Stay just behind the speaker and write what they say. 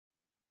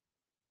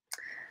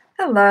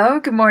Hello,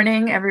 good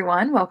morning,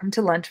 everyone. Welcome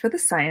to Lunch with a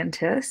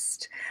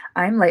Scientist.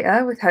 I'm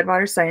Leah with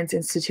Headwaters Science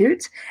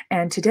Institute,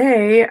 and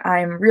today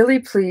I'm really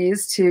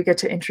pleased to get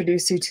to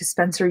introduce you to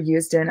Spencer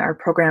Eusden, our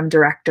Program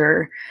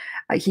Director.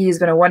 He's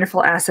been a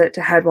wonderful asset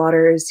to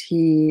Headwaters.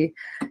 He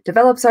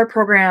develops our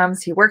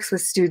programs, he works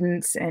with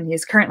students, and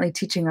he's currently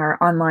teaching our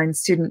online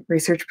student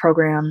research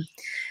program.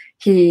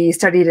 He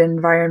studied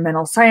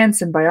environmental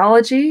science and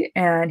biology,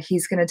 and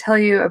he's going to tell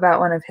you about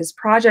one of his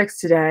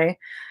projects today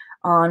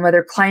on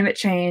whether climate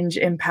change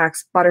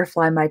impacts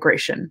butterfly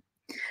migration.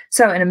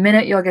 So in a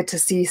minute, you'll get to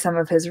see some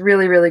of his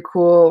really, really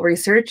cool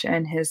research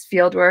and his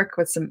field work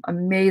with some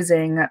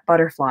amazing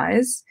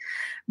butterflies.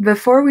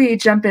 Before we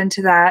jump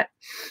into that,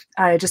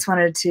 I just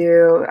wanted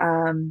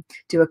to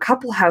do a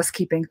couple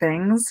housekeeping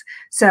things.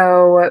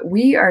 So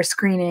we are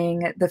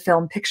screening the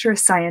film Picture a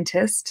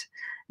Scientist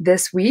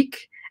this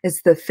week.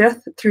 It's the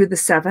 5th through the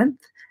 7th.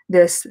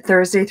 This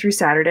Thursday through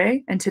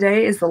Saturday, and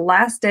today is the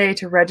last day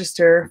to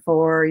register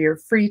for your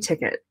free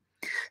ticket.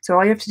 So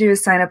all you have to do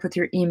is sign up with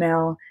your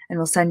email, and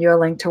we'll send you a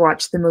link to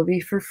watch the movie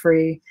for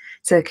free.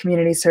 It's a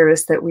community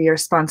service that we are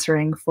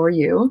sponsoring for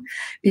you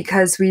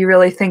because we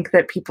really think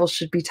that people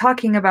should be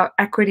talking about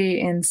equity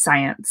in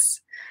science.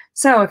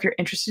 So if you're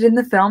interested in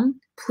the film,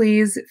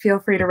 please feel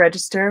free to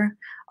register.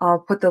 I'll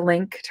put the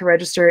link to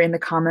register in the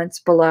comments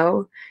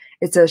below.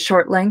 It's a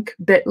short link,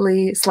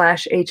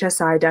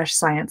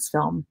 bit.ly/HSI-science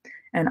film.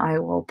 And I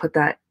will put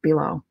that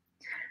below.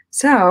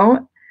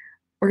 So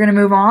we're going to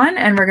move on,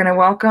 and we're going to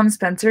welcome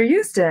Spencer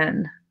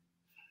Eusden.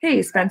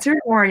 Hey, Spencer,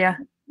 how are you?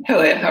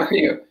 Hello, how are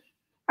you?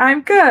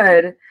 I'm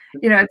good.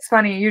 You know, it's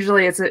funny.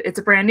 Usually it's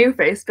a brand new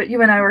face, but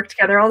you and I work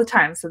together all the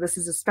time, so this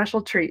is a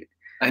special treat.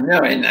 I know,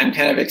 and I'm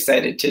kind of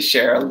excited to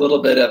share a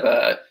little bit of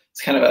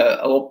it's kind of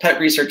a little pet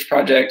research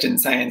project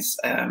and science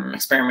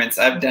experiments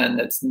I've done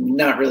that's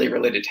not really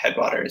related to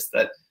Headwaters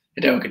that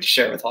I don't get to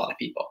share with a lot of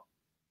people.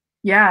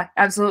 Yeah,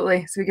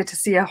 absolutely. So we get to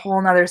see a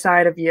whole nother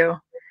side of you.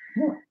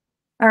 Yeah.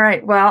 All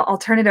right, well, I'll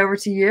turn it over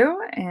to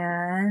you,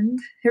 and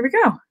here we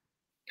go.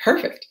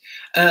 Perfect.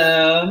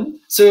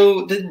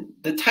 So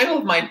the title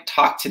of my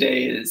talk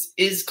today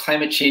is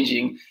climate change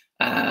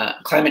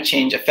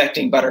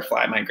affecting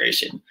butterfly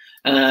migration?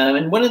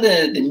 And one of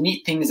the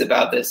neat things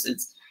about this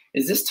is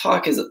this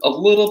talk is a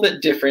little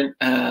bit different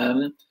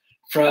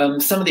from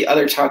some of the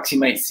other talks you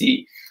might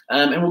see.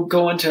 And we'll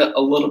go into a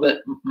little bit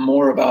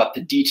more about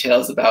the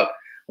details about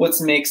what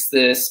makes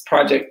this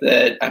project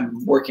that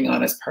I'm working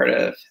on as part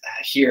of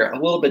here a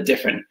little bit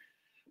different.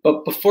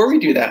 But before we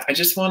do that, I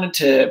just wanted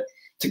to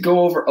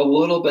go over a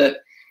little bit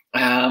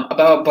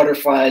about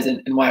butterflies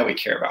and why we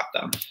care about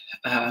them.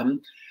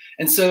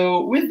 And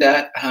so with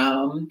that,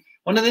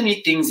 one of the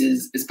neat things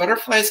is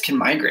butterflies can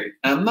migrate.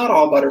 Not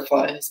all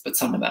butterflies, but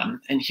some of them.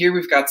 And here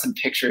we've got some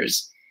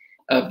pictures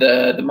of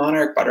the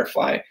monarch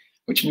butterfly,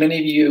 which many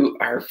of you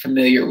are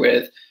familiar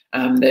with,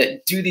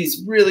 that do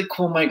these really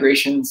cool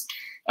migrations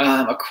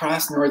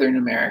across Northern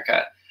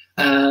America.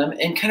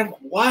 And kind of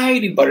why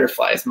do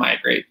butterflies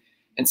migrate?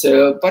 And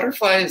so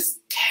butterflies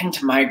tend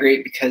to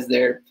migrate because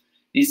they're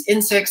these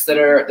insects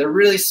they're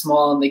really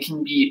small and they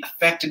can be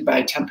affected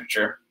by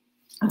temperature.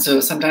 And so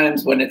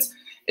sometimes when it's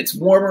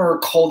warmer or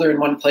colder in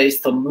one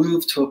place, they'll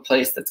move to a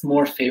place that's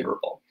more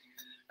favorable.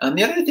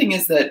 The other thing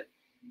is that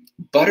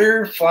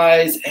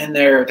butterflies and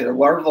their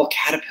larval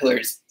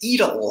caterpillars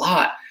eat a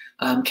lot.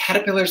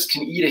 Caterpillars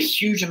can eat a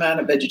huge amount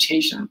of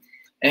vegetation.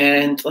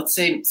 And let's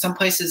say some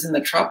places in the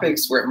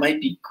tropics where it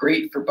might be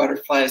great for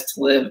butterflies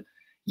to live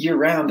year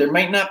round, there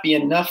might not be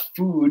enough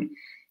food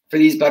for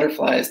these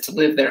butterflies to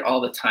live there all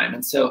the time.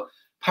 And so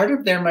part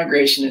of their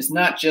migration is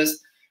not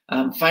just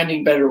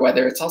finding better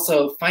weather, it's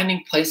also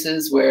finding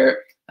places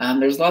where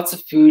there's lots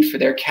of food for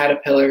their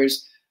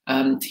caterpillars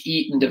to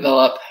eat and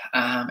develop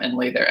and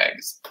lay their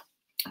eggs.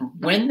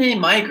 When they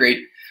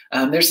migrate,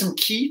 there's some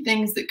key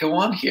things that go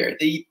on here.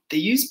 They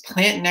use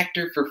plant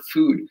nectar for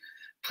food.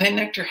 Plant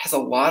nectar has a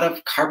lot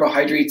of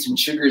carbohydrates and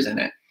sugars in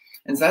it.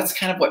 And so that's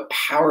kind of what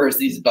powers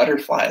these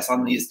butterflies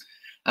on these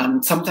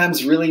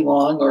sometimes really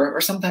long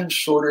or sometimes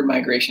shorter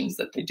migrations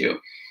that they do.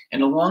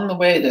 And along the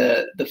way,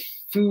 the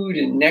food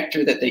and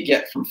nectar that they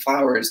get from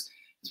flowers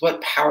is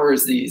what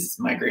powers these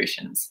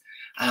migrations.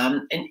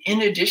 And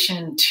in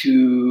addition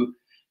to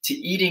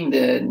eating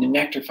the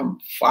nectar from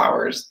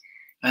flowers,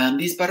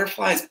 these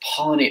butterflies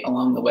pollinate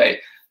along the way.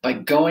 By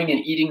going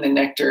and eating the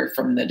nectar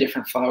from the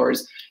different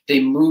flowers, they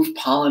move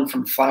pollen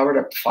from flower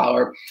to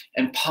flower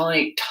and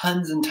pollinate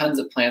tons and tons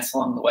of plants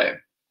along the way.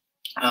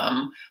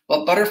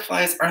 While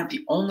butterflies aren't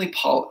the only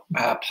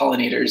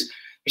pollinators,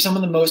 they're some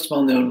of the most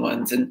well-known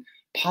ones. And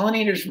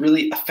pollinators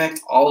really affect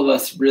all of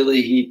us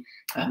really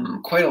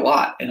quite a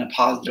lot in a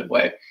positive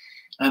way.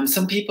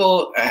 Some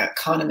people,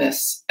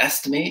 economists,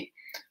 estimate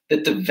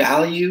that the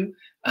value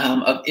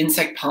of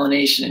insect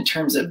pollination in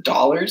terms of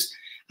dollars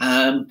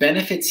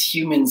benefits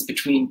humans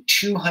between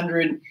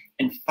 $200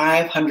 and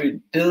 $500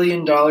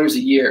 billion a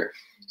year,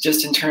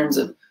 just in terms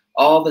of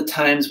all the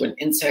times when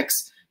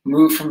insects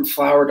move from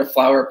flower to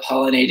flower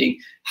pollinating,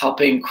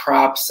 helping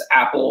crops,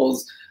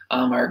 apples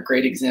are a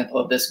great example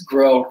of this,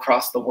 grow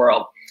across the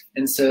world.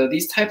 And so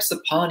these types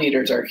of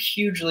pollinators are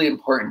hugely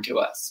important to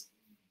us.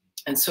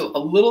 And so a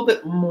little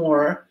bit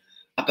more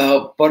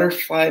about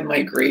butterfly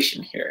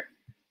migration here.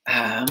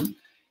 And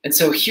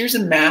so here's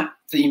a map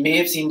that you may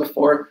have seen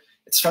before.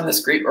 It's from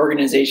this great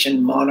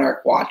organization,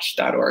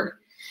 monarchwatch.org.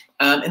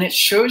 And it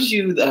shows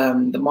you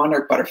the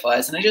monarch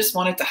butterflies. And I just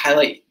wanted to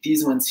highlight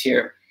these ones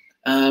here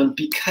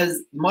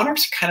because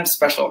monarchs are kind of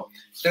special.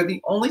 They're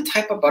the only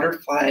type of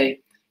butterfly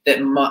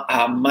that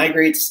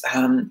migrates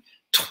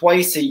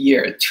twice a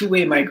year,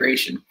 two-way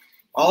migration.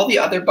 All the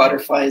other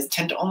butterflies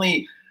tend to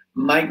only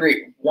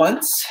migrate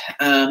once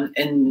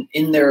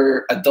in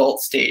their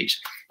adult stage.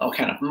 They'll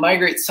kind of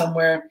migrate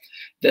somewhere,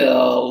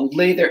 they'll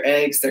lay their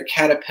eggs, their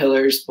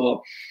caterpillars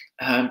will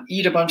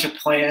eat a bunch of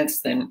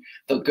plants, then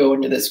they'll go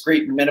into this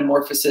great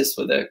metamorphosis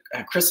with a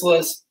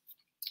chrysalis,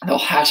 they'll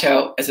hatch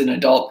out as an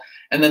adult,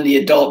 and then the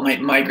adult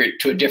might migrate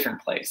to a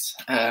different place.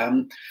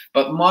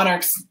 But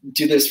monarchs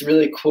do this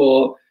really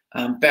cool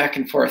back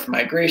and forth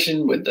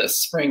migration with the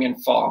spring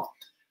and fall.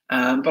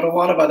 But a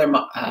lot of other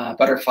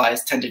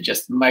butterflies tend to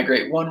just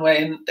migrate one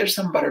way, and there's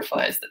some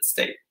butterflies that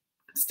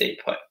stay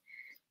put.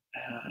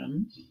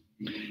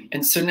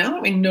 And so now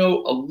that we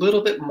know a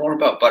little bit more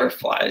about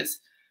butterflies,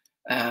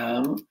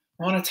 I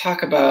want to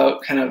talk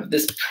about kind of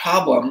this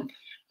problem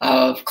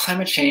of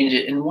climate change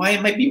and why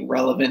it might be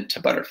relevant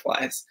to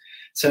butterflies.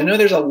 So I know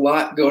there's a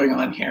lot going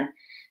on here,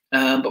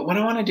 but what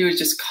I want to do is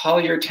just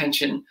call your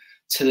attention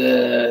to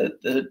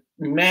the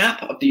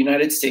map of the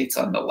United States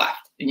on the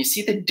left. And you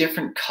see the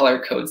different color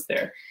codes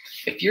there.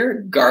 If you're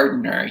a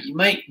gardener, you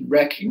might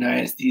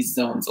recognize these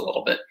zones a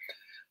little bit.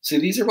 So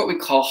these are what we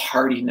call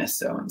hardiness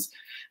zones.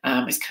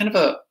 It's kind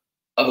of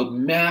a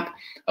map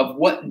of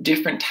what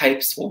different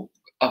types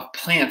of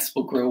plants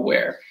will grow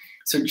where.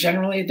 So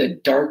generally the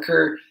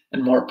darker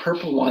and more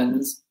purple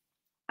ones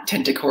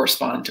tend to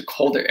correspond to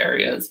colder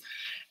areas.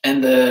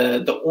 And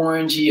the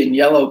orangey and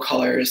yellow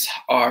colors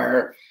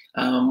are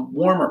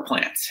warmer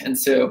plants. And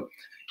so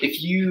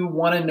if you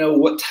want to know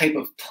what type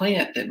of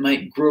plant that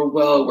might grow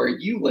well where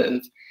you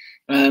live,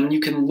 you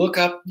can look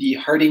up the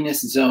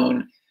hardiness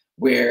zone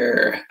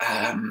where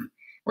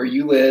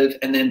you live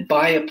and then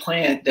buy a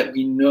plant that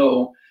we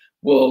know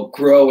will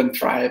grow and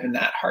thrive in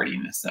that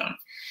hardiness zone.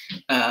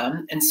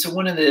 And so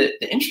one of the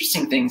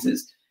interesting things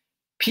is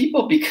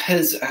people,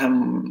 because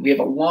we have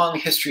a long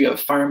history of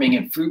farming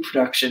and food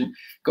production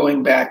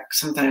going back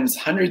sometimes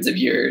hundreds of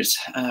years,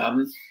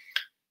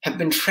 have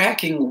been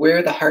tracking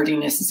where the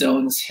hardiness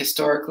zones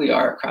historically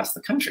are across the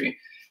country.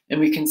 And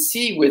we can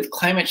see with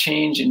climate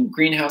change and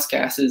greenhouse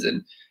gases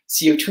and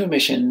CO2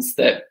 emissions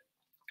that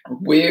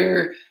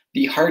where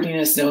the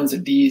hardiness zones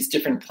of these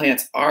different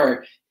plants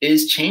are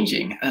is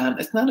changing.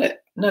 It's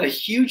not a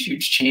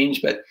huge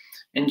change, but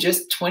in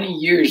just 20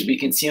 years, we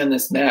can see on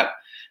this map,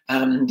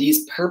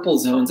 these purple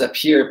zones up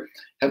here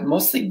have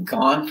mostly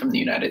gone from the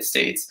United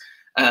States.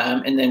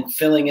 And then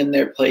filling in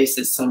their place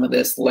is some of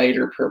this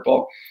lighter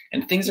purple,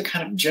 and things are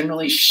kind of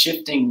generally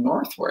shifting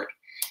northward.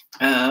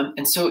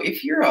 And so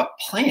if you're a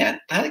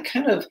plant, that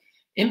kind of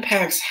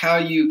impacts how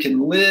you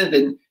can live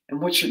and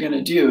what you're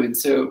going to do. And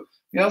so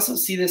we also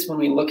see this when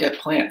we look at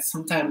plants.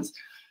 Sometimes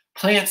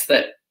plants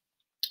that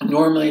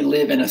normally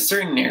live in a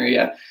certain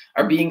area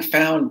are being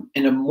found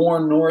in a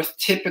more north,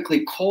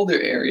 typically colder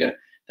area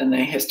than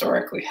they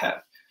historically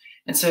have.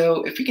 And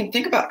so if we can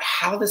think about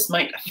how this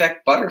might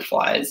affect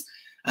butterflies,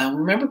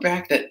 remember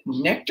back that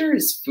nectar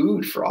is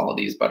food for all of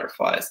these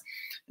butterflies.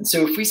 And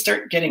so if we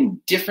start getting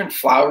different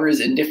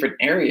flowers in different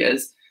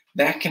areas,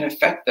 that can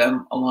affect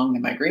them along the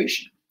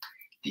migration.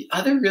 The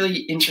other really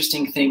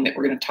interesting thing that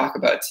we're going to talk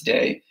about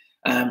today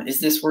is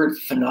this word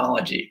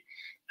phenology.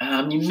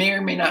 You may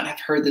or may not have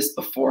heard this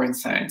before in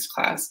science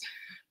class,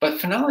 but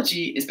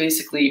phenology is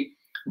basically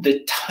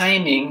the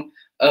timing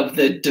of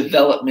the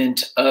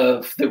development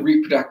of the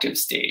reproductive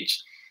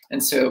stage.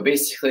 And so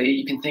basically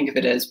you can think of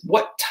it as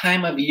what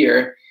time of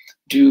year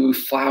do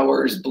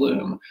flowers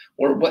bloom,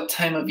 or what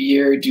time of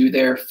year do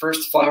their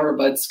first flower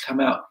buds come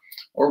out,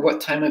 or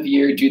what time of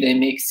year do they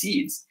make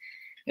seeds.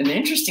 And the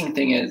interesting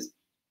thing is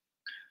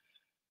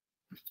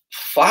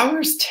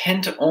flowers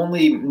tend to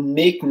only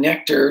make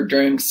nectar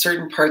during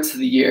certain parts of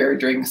the year,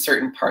 during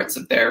certain parts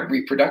of their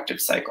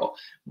reproductive cycle,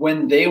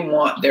 when they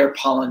want their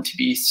pollen to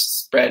be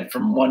spread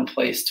from one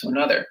place to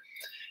another.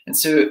 And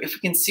so if we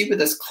can see with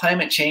this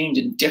climate change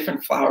and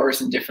different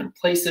flowers in different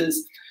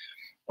places,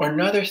 or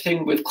another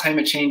thing with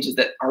climate change is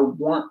that our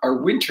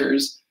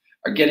winters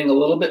are getting a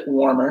little bit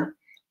warmer,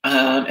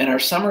 and our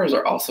summers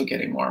are also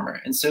getting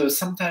warmer. And so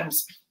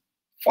sometimes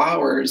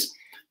flowers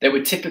that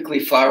would typically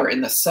flower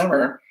in the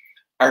summer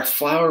are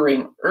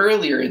flowering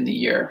earlier in the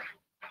year,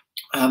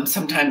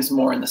 sometimes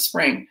more in the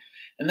spring.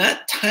 And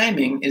that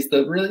timing is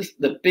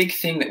the big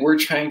thing that we're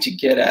trying to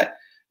get at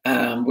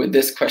with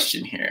this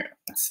question here.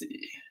 Let's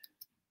see.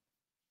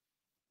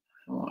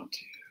 I want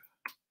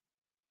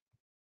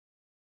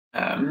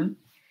to.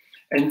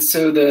 And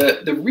so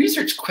the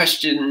research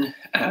question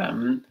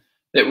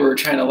that we're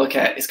trying to look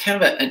at is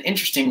kind of an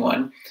interesting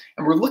one.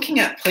 And we're looking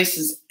at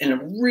places in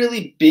a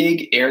really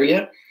big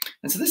area.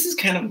 And so this is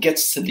kind of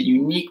gets to the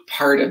unique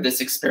part of this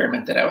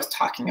experiment that I was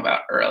talking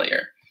about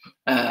earlier.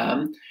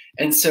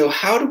 And so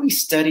how do we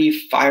study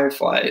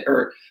firefly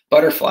or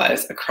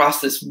butterflies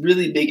across this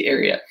really big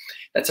area?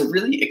 That's a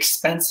really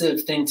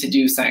expensive thing to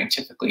do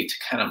scientifically, to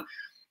kind of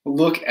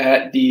look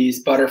at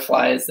these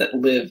butterflies that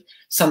live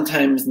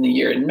sometimes in the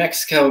year in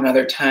Mexico and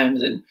other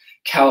times in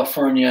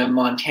California,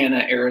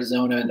 Montana,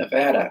 Arizona,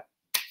 Nevada.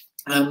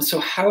 So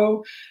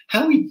how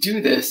we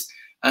do this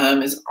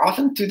is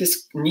often through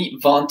this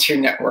neat volunteer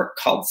network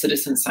called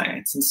Citizen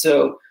Science. And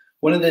so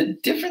one of the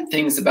different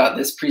things about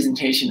this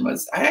presentation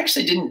was I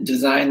actually didn't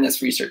design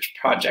this research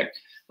project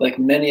like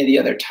many of the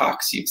other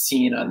talks you've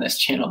seen on this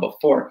channel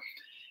before.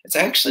 It's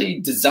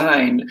actually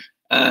designed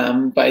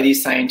by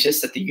these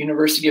scientists at the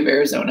University of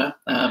Arizona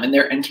in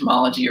their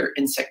entomology or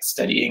insect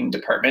studying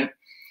department.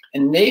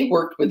 And they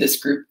worked with this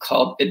group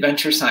called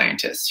Adventure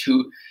Scientists,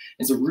 who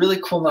is a really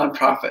cool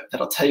nonprofit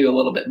that I'll tell you a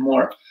little bit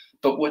more.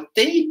 But what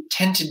they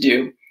tend to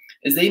do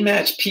is they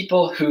match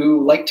people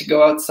who like to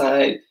go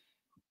outside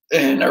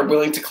and are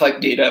willing to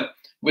collect data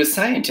with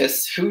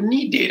scientists who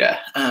need data.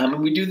 And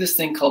we do this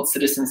thing called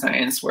citizen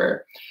science,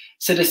 where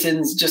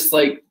citizens just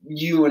like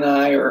you and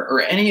I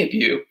or any of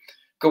you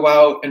go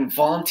out and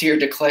volunteer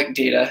to collect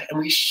data, and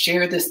we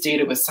share this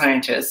data with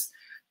scientists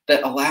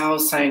that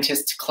allows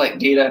scientists to collect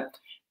data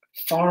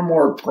far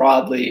more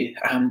broadly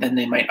than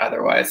they might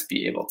otherwise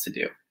be able to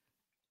do.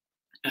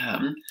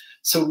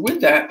 So with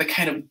that, the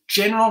kind of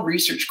general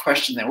research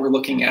question that we're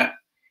looking at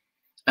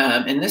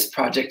in this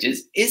project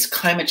is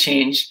climate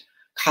change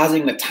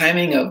causing the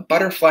timing of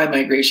butterfly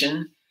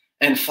migration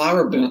and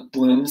flower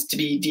blooms to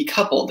be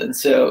decoupled? And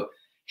so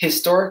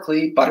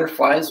historically,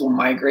 butterflies will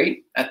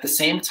migrate at the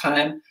same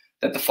time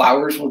that the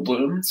flowers will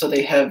bloom, so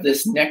they have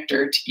this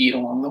nectar to eat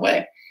along the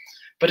way.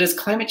 But as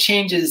climate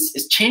change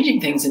is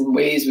changing things in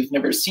ways we've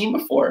never seen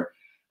before,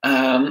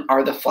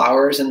 are the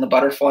flowers and the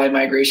butterfly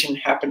migration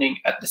happening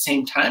at the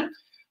same time,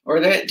 or are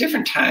they at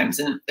different times?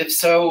 And if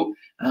so,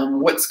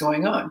 what's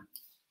going on?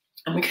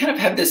 And we kind of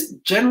have this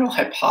general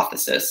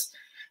hypothesis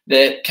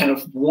that kind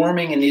of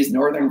warming in these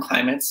northern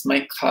climates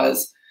might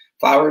cause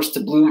flowers to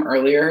bloom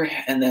earlier,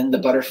 and then the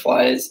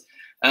butterflies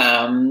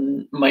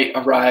might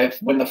arrive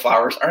when the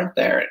flowers aren't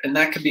there. And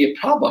that could be a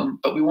problem,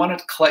 but we wanted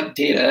to collect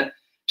data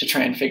to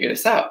try and figure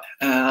this out.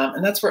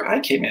 And that's where I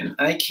came in.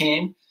 I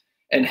came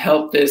and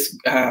helped this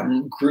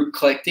group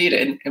collect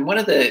data. And one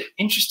of the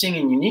interesting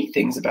and unique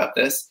things about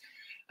this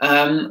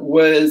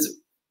was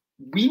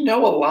we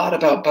know a lot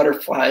about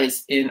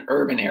butterflies in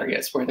urban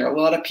areas where there are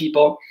a lot of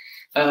people,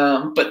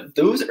 but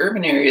those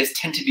urban areas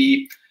tend to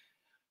be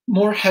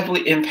more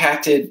heavily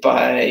impacted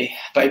by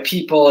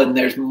people, and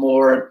there's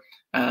more,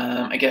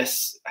 I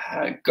guess,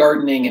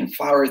 gardening and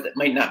flowers that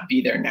might not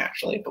be there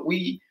naturally. But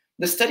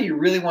the study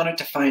really wanted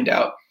to find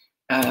out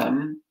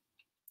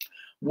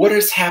what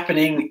is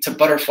happening to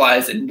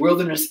butterflies in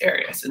wilderness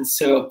areas. And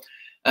so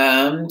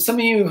some of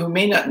you who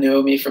may not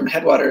know me from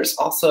Headwaters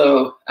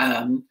also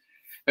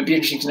might be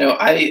interesting to know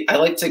I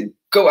like to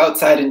go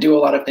outside and do a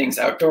lot of things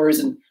outdoors,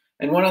 and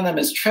one of them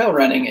is trail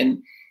running.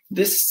 And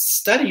this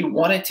study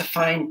wanted to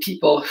find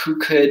people who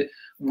could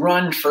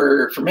run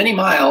for many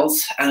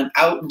miles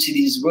out into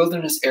these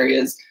wilderness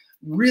areas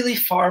really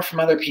far from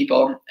other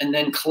people, and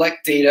then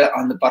collect data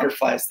on the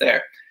butterflies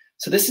there.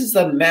 So this is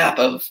the map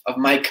of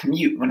my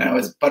commute when I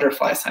was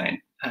butterfly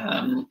science,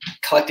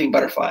 collecting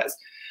butterflies.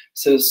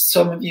 So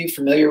some of you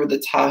familiar with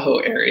the Tahoe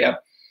area,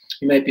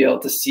 you might be able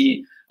to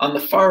see on the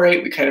far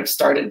right, we kind of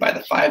started by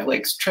the Five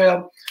Lakes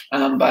Trail,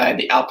 by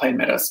the Alpine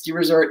Meadow Ski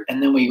Resort,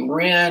 and then we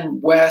ran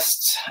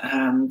west,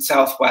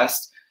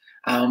 southwest,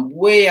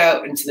 way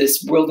out into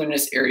this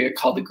wilderness area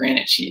called the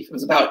Granite Chief. It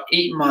was about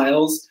 8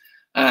 miles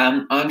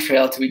on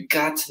trail till we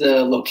got to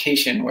the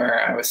location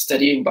where I was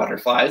studying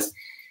butterflies.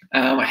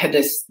 I had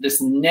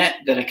this net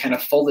that I kind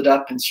of folded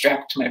up and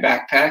strapped to my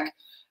backpack,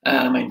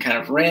 and kind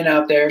of ran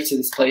out there to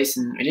this place,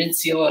 and I didn't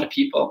see a lot of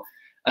people,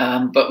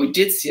 but we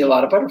did see a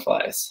lot of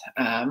butterflies.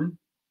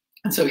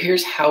 And so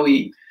here's how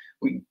we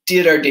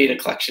did our data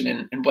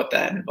collection and what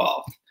that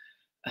involved.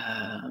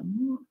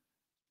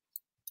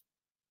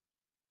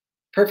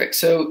 Perfect.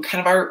 So kind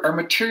of our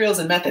materials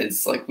and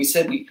methods, like we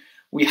said,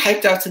 we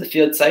hiked out to the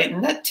field site,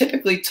 and that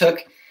typically took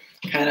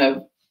kind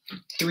of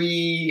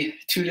 2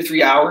 to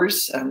 3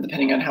 hours,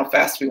 depending on how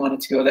fast we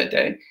wanted to go that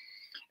day.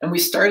 And we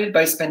started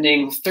by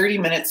spending 30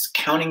 minutes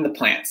counting the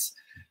plants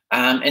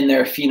in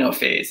their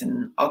phenophase.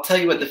 And I'll tell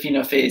you what the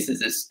phenophase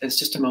is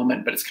just a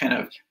moment, but it's kind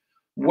of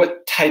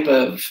what type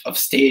of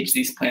stage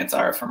these plants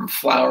are, from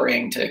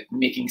flowering to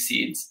making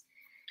seeds.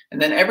 And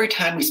then every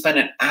time we spent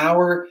an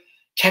hour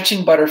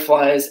catching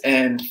butterflies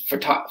and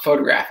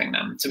photographing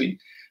them. So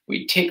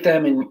we'd take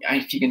them, and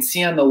if you can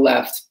see on the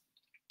left,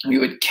 we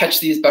would catch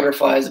these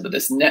butterflies with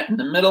this net in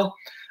the middle,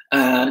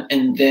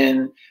 and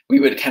then we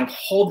would kind of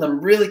hold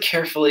them really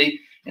carefully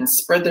and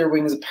spread their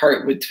wings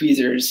apart with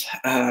tweezers.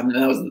 And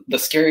that was the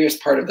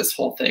scariest part of this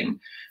whole thing,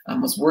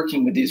 was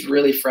working with these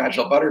really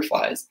fragile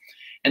butterflies.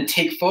 and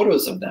take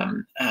photos of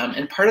them.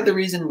 And part of the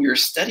reason we were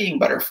studying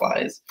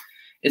butterflies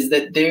is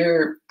that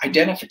their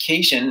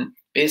identification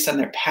based on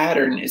their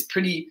pattern is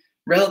pretty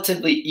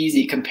relatively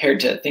easy compared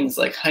to things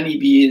like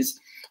honeybees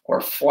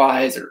or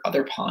flies or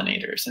other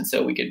pollinators. And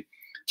so we could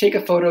take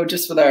a photo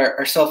just with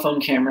our cell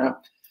phone camera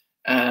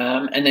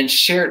and then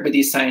share it with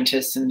these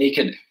scientists, and they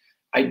could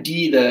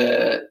ID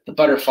the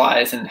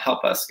butterflies and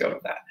help us go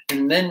with that.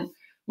 And then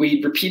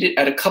we'd repeat it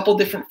at a couple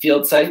different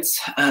field sites,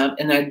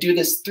 and I'd do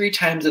this 3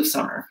 times of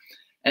summer.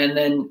 And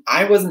then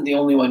I wasn't the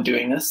only one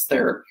doing this.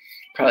 There were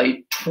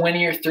probably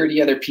 20 or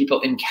 30 other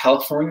people in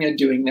California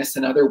doing this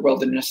and other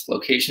wilderness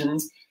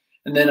locations,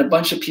 and then a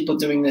bunch of people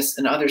doing this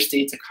in other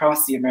states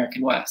across the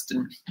American West.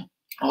 And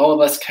all of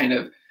us kind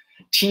of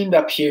teamed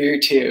up here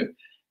to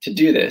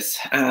do this.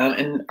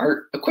 And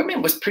our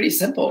equipment was pretty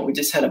simple. We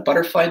just had a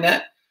butterfly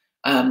net,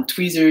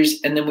 tweezers,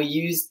 and then we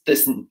used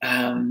this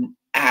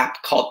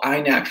app called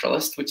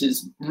iNaturalist, which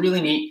is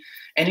really neat.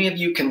 Any of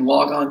you can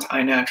log on to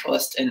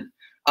iNaturalist and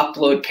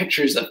upload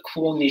pictures of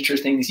cool nature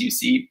things you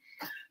see,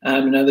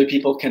 and other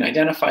people can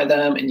identify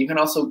them. And you can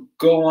also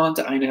go on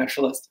to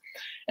iNaturalist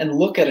and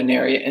look at an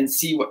area and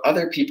see what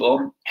other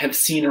people have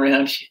seen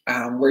around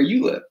where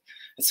you live.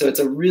 So it's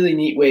a really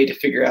neat way to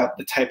figure out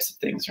the types of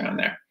things around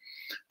there.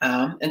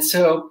 And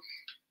so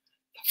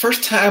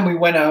first time we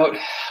went out,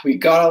 we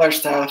got all our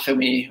stuff, and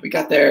we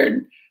got there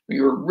and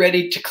we were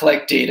ready to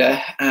collect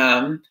data.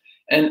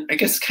 And I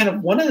guess kind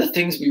of one of the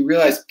things we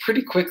realized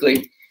pretty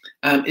quickly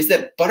is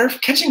that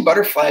catching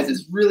butterflies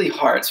is really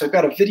hard. So I've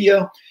got a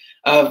video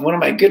of one of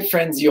my good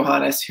friends,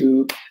 Johannes,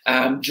 who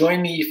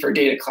joined me for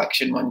data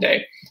collection one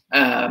day.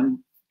 And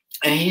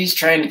he's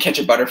trying to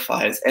catch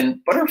butterflies.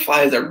 And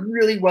butterflies are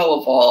really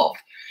well evolved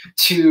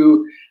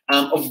to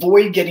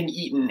avoid getting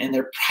eaten. And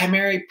their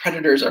primary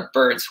predators are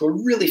birds, who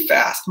are really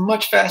fast,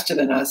 much faster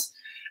than us.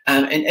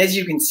 And as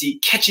you can see,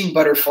 catching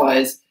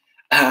butterflies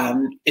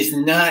is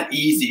not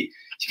easy.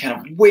 You kind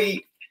of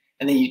wait,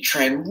 and then you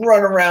try and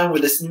run around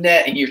with this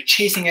net, and you're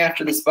chasing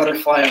after this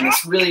butterfly on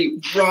this really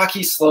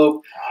rocky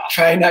slope,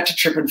 trying not to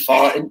trip and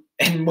fall.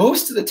 And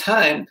most of the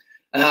time,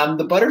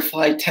 the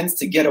butterfly tends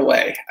to get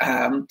away.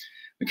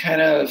 We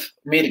kind of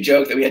made a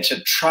joke that we had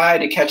to try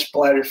to catch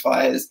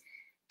butterflies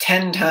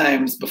 10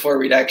 times before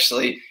we'd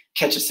actually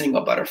catch a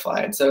single butterfly.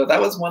 And so that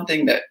was one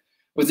thing that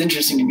was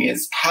interesting to me,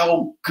 is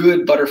how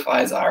good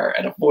butterflies are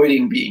at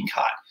avoiding being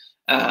caught.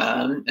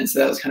 And so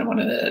that was kind of one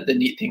of the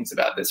neat things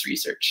about this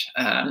research,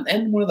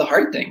 and one of the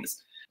hard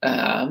things.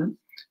 And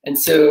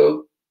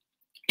so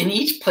in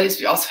each place,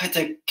 we also had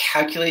to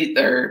calculate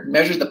or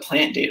measure the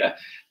plant data.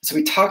 So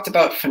we talked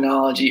about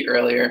phenology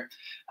earlier,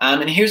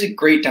 and here's a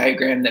great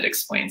diagram that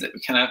explains it.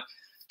 We kind of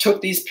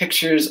took these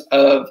pictures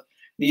of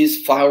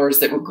these flowers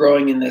that were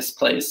growing in this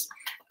place,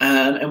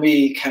 and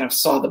we kind of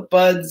saw the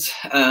buds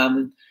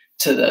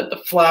to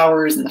the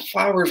flowers, and the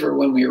flowers were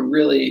when we were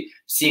really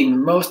seeing the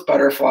most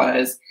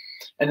butterflies.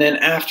 And then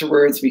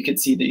afterwards, we could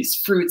see these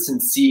fruits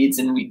and seeds,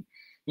 and we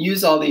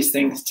use all these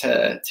things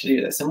to do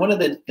this. And one of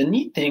the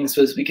neat things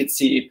was we could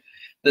see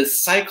the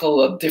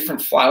cycle of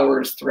different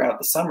flowers throughout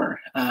the summer,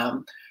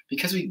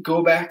 because we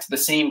go back to the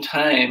same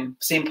time,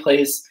 same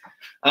place,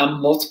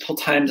 multiple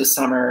times a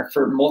summer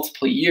for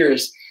multiple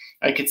years.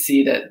 I could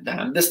see that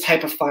this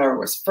type of flower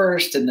was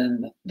first, and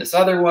then this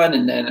other one,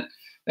 and then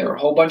there were a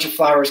whole bunch of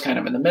flowers kind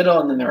of in the middle,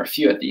 and then there were a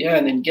few at the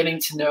end. And getting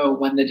to know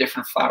when the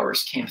different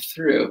flowers came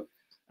through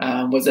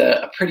was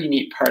a pretty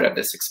neat part of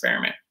this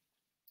experiment.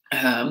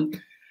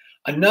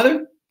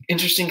 Another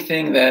interesting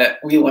thing that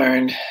we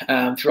learned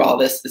through all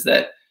this is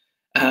that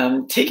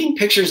taking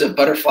pictures of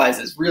butterflies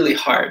is really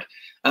hard.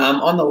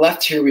 On the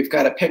left here, we've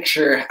got a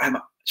picture. I'm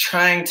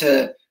trying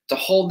to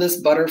hold this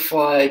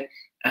butterfly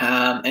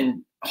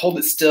and hold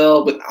it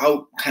still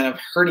without kind of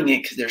hurting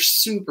it, because they're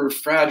super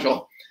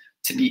fragile,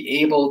 to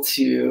be able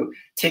to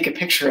take a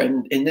picture.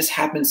 And this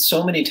happens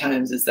so many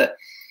times, is that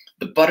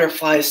the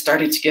butterfly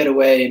started to get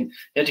away, and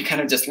you have to kind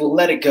of just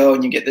let it go,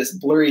 and you get this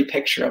blurry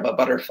picture of a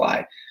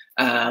butterfly,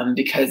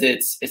 because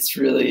it's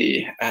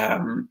really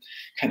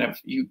kind of,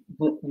 you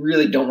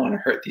really don't want to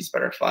hurt these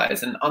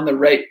butterflies. And on the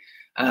right,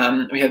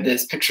 we have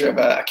this picture of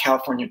a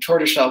California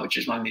tortoiseshell, which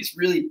is one of these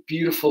really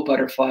beautiful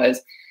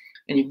butterflies.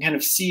 And you can kind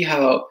of see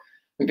how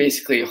we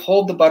basically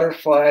hold the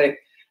butterfly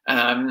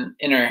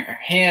in our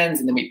hands,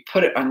 and then we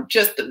put it on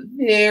just the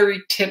very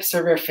tips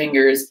of our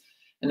fingers.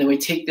 And then we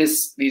take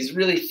these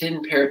really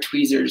thin pair of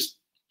tweezers,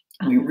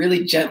 and we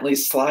really gently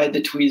slide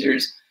the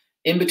tweezers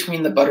in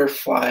between the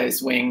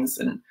butterfly's wings.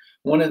 And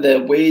one of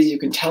the ways you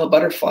can tell a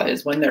butterfly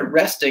is when they're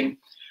resting,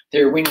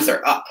 their wings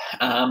are up.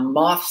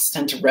 Moths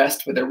tend to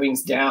rest with their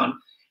wings down.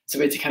 So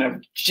we have to kind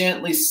of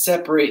gently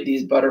separate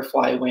these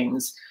butterfly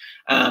wings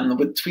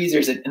with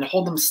tweezers and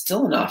hold them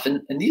still enough.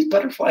 And these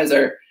butterflies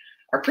are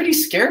pretty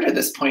scared at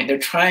this point. They're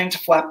trying to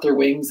flap their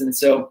wings. And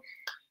so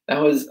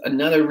that was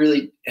another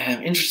really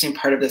interesting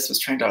part of this, was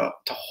trying to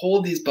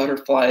hold these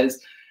butterflies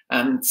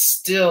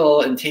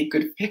still and take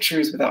good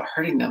pictures without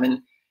hurting them.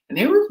 And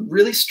they were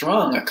really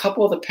strong. A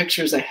couple of the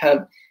pictures I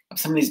have of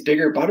some of these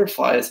bigger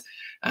butterflies,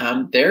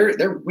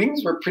 their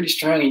wings were pretty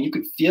strong, and you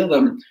could feel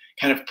them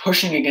kind of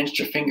pushing against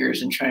your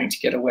fingers and trying to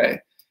get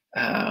away.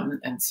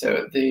 And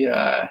so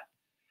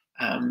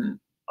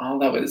all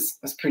that was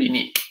pretty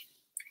neat.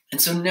 And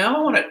so now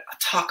I want to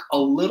talk a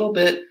little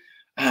bit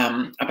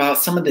about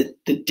some of the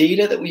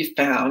data that we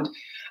found,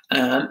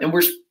 and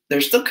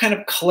they're still kind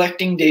of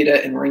collecting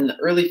data, and we're in the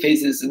early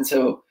phases, and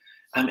so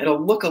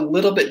it'll look a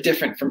little bit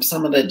different from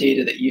some of the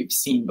data that you've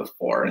seen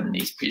before in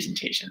these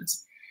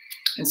presentations.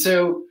 And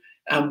so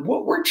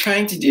what we're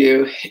trying to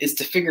do is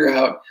to figure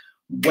out,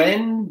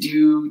 when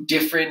do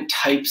different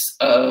types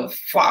of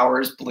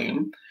flowers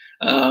bloom?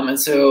 And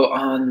so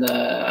on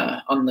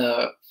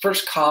the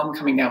first column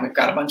coming down, we've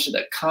got a bunch of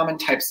the common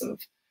types of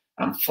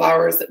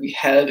flowers that we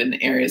have in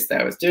the areas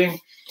that I was doing.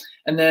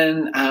 And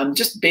then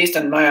just based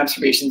on my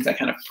observations, I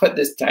kind of put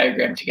this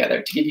diagram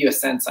together to give you a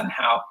sense on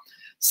how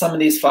some of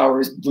these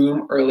flowers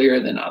bloom earlier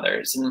than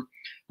others. And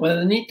one of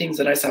the neat things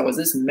that I saw was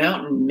this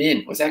mountain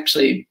mint was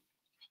actually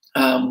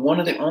one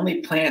of the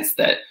only plants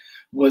that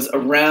was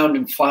around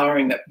and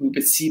flowering that we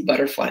would see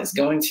butterflies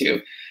going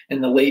to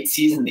in the late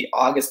season, the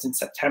August and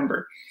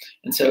September.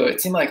 And so it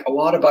seemed like a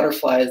lot of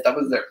butterflies, that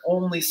was their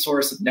only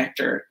source of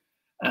nectar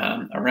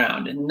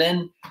around. And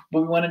then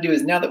what we want to do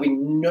is, now that we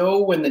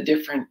know when the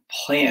different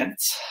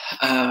plants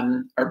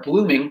are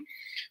blooming,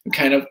 we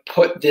kind of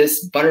put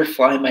this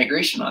butterfly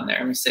migration on there,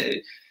 and we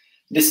say,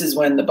 this is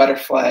when the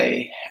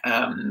butterfly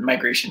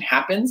migration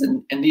happens,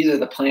 and these are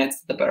the plants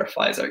that the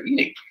butterflies are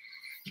eating.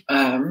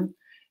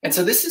 And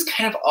so this is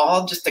kind of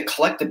all just to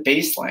collect a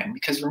baseline,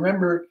 because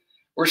remember,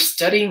 we're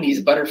studying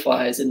these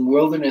butterflies in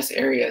wilderness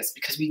areas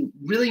because we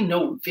really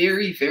know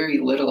very, very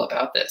little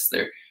about this.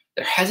 There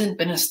hasn't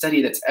been a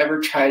study that's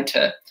ever tried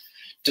to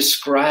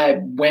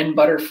describe when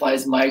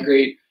butterflies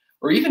migrate,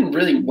 or even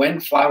really when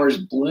flowers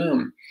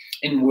bloom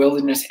in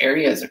wilderness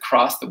areas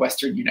across the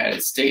Western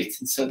United States.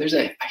 And so there's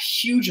a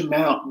huge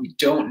amount we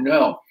don't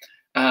know.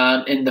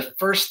 And the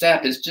first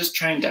step is just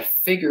trying to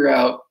figure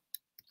out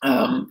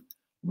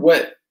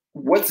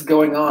what's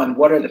going on,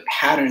 what are the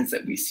patterns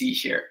that we see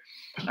here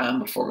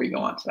before we go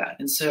on to that.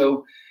 And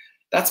so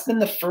that's been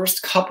the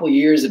first couple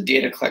years of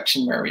data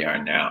collection where we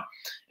are now.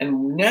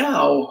 And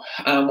now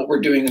what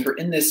we're doing is we're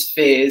in this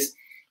phase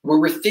where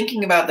we're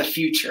thinking about the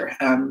future.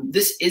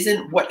 This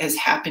isn't what has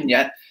happened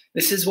yet.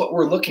 This is what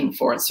we're looking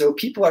for. And so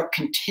people are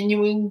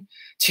continuing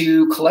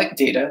to collect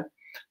data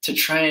to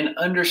try and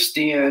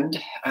understand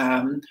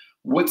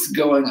what's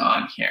going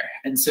on here.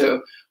 And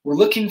so we're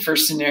looking for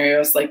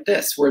scenarios like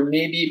this, where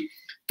maybe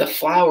the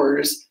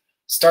flowers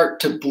start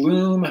to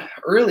bloom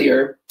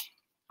earlier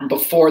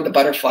before the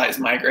butterflies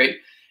migrate,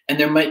 and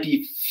there might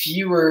be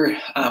fewer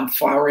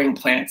flowering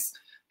plants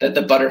that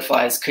the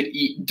butterflies could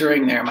eat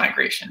during their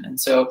migration. And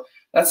so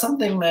that's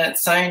something that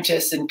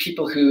scientists and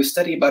people who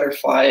study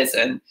butterflies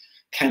and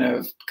kind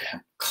of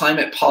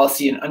climate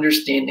policy and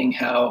understanding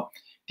how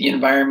the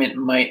environment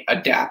might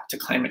adapt to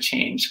climate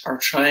change are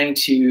trying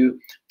to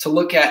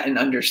look at and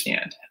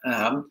understand.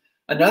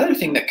 Another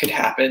thing that could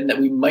happen that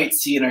we might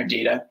see in our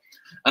data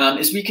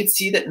is we could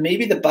see that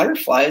maybe the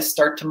butterflies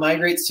start to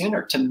migrate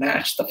sooner to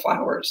match the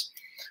flowers.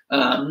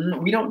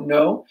 We don't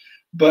know,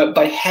 but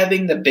by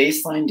having the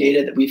baseline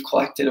data that we've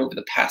collected over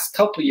the past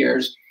couple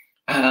years,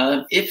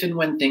 if and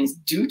when things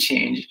do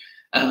change,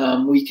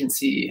 we can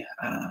see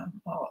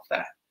all of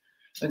that.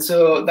 And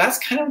so that's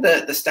kind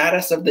of the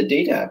status of the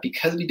data.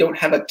 Because we don't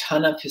have a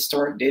ton of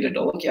historic data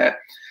to look at,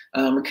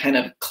 we're kind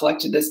of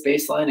collected this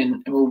baseline,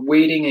 and we're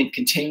waiting and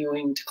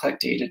continuing to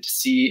collect data to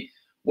see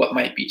what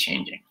might be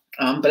changing.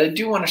 But I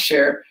do want to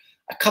share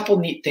a couple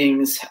neat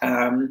things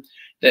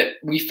that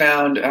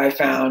I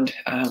found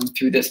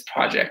through this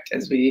project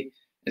as we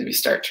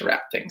start to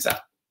wrap things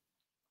up.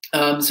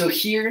 So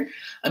here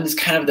is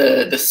kind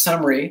of the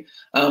summary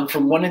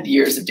from one of the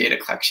years of data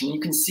collection. You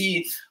can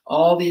see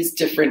all these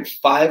different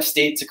 5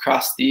 states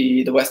across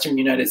the Western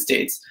United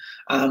States.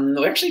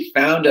 We actually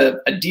found a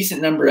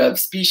decent number of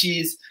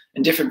species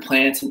and different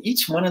plants, and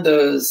each one of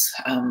those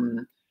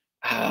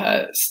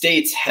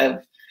states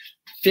have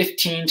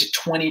 15 to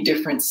 20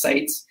 different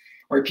sites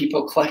where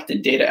people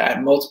collected data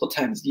at multiple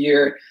times a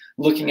year,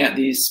 looking at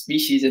these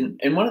species.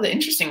 And one of the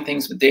interesting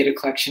things with data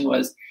collection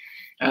was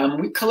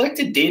we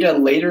collected data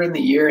later in the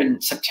year, in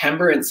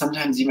September and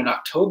sometimes even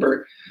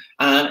October.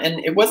 And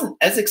it wasn't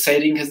as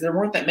exciting because there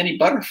weren't that many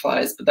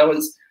butterflies, but that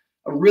was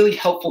a really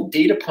helpful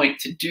data point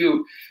to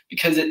do,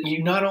 because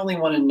you not only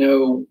want to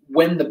know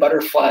when the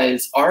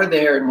butterflies are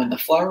there and when the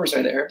flowers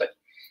are there, but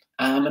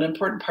an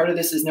important part of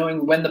this is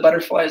knowing when the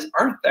butterflies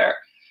aren't there.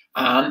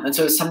 And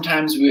so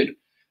sometimes we would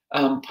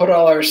put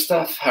all our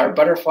stuff, our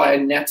butterfly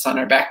nets on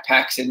our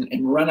backpacks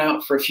and run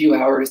out for a few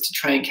hours to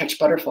try and catch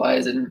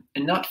butterflies and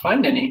not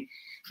find any.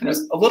 And it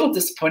was a little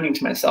disappointing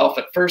to myself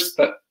at first,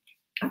 but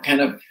I kind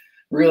of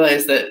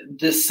realized that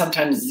this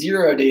sometimes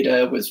zero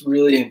data was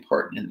really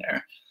important in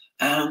there.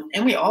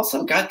 And we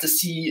also got to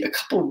see a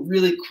couple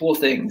really cool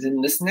things.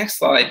 And this next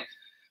slide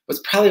was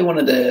probably one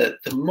of the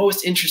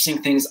most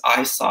interesting things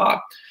I saw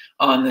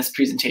on this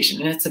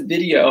presentation. And it's a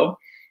video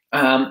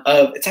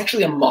it's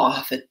actually a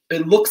moth.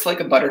 It looks like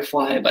a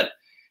butterfly, but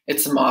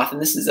it's a moth,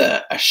 and this is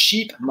a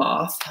sheep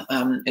moth,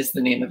 is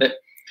the name of it.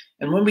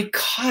 And when we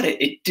caught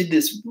it, it did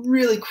this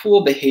really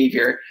cool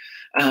behavior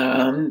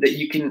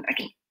that I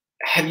can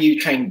have you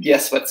try and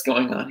guess what's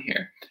going on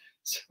here.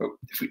 So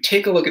if we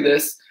take a look at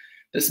this,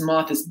 this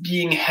moth is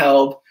being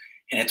held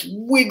and it's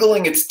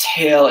wiggling its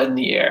tail in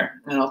the air.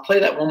 And I'll play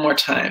that one more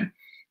time.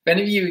 If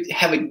any of you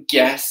have a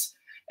guess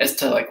as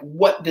to like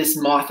what this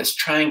moth is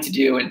trying to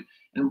do and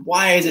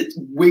why is it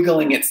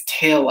wiggling its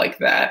tail like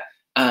that,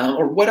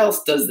 or what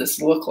else does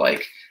this look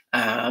like,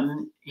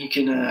 you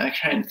can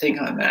try and think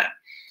on that.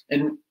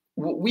 And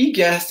what we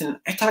guessed, and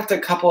I talked to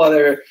a couple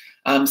other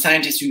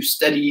scientists who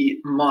study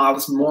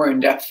moths more in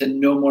depth and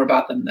know more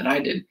about them than I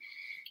did,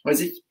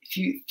 was if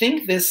you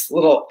think this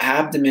little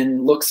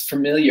abdomen looks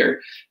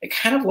familiar, it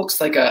kind of looks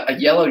like a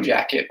yellow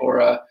jacket or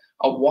a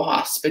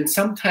wasp. And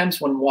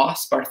sometimes when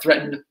wasps are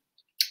threatened,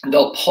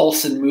 they'll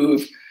pulse and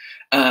move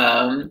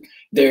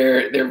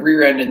their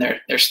rear end and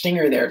their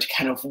stinger there to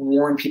kind of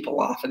warn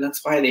people off. And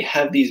that's why they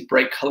have these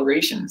bright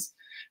colorations.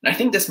 And I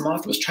think this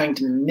moth was trying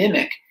to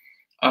mimic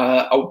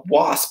a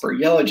wasp or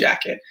yellow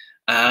jacket.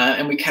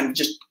 And we kind of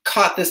just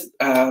caught this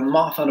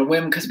moth on a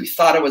whim because we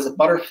thought it was a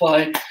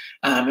butterfly.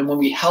 And when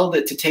we held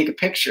it to take a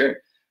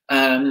picture,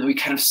 we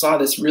kind of saw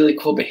this really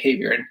cool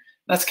behavior. And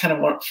that's kind of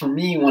what, for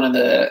me, one of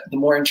the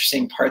more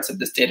interesting parts of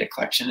this data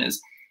collection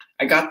is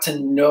I got to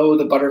know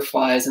the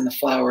butterflies and the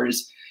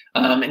flowers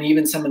and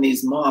even some of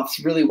these moths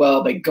really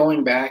well by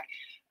going back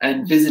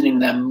and visiting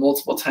them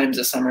multiple times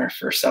a summer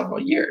for several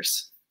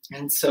years.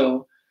 And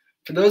so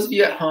for those of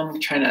you at home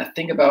trying to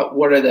think about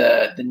what are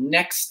the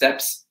next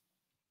steps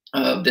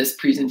of this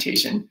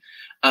presentation,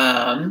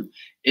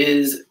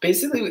 is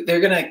basically they're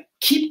going to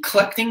keep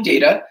collecting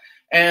data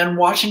and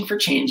watching for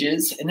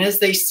changes. And as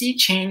they see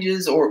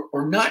changes or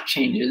not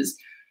changes,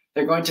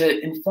 they're going to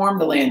inform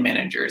the land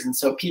managers. And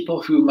so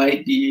people who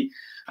might be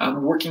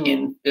working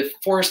in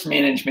forest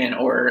management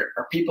or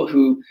people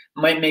who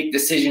might make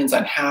decisions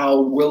on how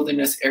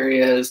wilderness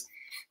areas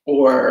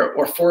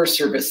or Forest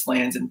Service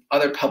lands and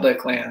other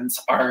public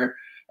lands are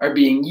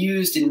being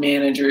used and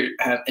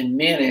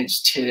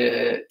managed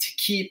to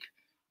keep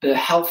the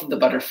health of the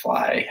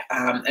butterfly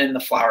and the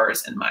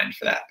flowers in mind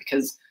for that,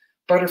 because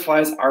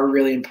butterflies are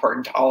really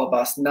important to all of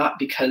us, not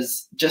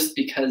just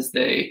because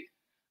they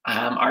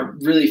are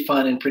really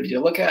fun and pretty to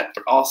look at,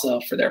 but also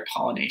for their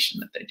pollination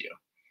that they do.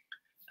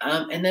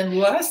 And then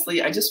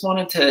lastly, I just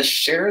wanted to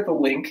share the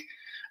link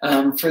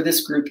for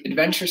this group,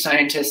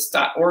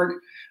 adventurescientists.org,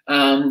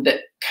 that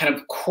kind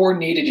of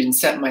coordinated and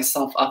set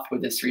myself up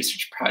with this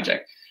research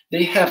project.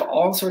 They have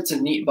all sorts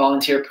of neat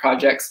volunteer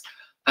projects.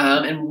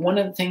 And one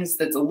of the things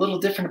that's a little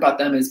different about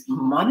them is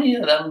many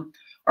of them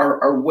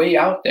are way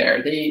out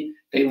there. They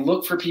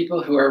look for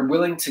people who are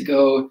willing to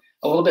go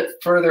a little bit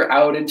further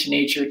out into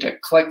nature to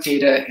collect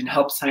data and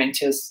help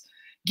scientists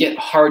get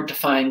hard to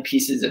find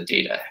pieces of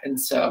data. And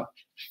so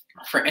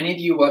for any of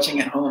you watching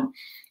at home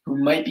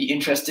who might be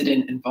interested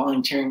in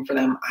volunteering for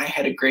them, I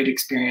had a great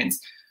experience.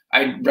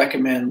 I'd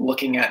recommend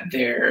looking at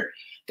their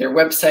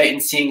website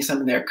and seeing some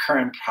of their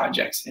current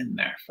projects in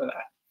there for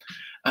that.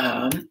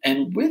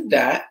 And with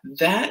that,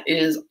 that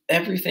is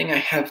everything I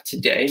have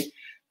today.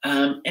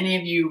 Any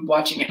of you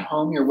watching at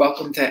home, you're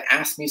welcome to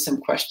ask me some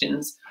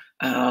questions,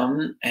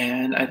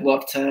 and I'd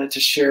love to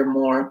share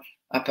more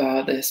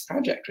about this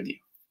project with you.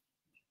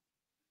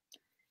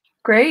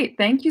 Great.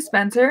 Thank you,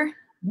 Spencer.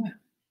 Yeah.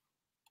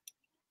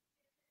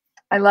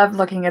 I love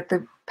looking at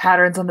the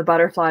patterns on the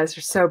butterflies.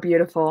 They're so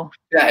beautiful.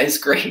 Yeah, it's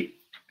great.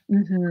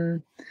 So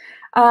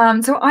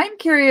I'm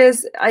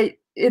curious,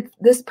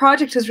 this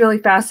project is really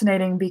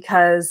fascinating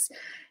because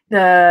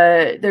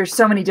there's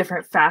so many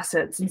different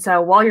facets. And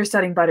so while you're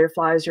studying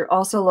butterflies, you're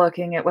also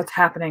looking at what's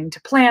happening to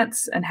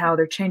plants and how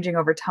they're changing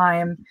over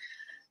time.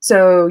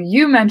 So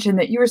you mentioned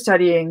that you were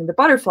studying the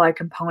butterfly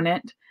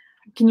component.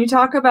 Can you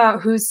talk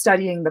about who's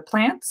studying the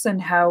plants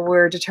and how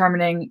we're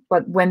determining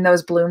when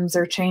those blooms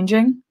are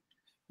changing?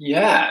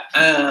 Yeah,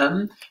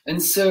 and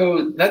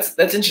so that's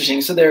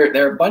interesting. So there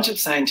are a bunch of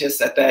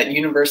scientists at that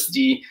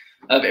University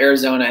of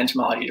Arizona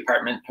entomology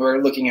department who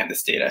are looking at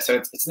this data. So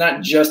it's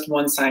not just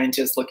one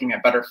scientist looking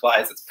at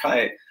butterflies. It's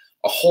probably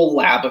a whole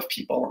lab of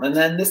people. And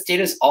then this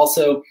data is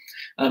also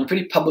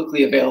pretty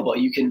publicly available.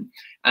 You can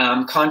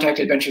contact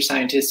adventure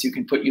scientists who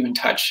can put you in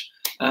touch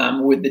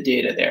with the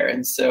data there.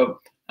 And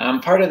so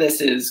part of this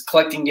is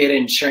collecting data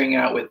and sharing it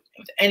out with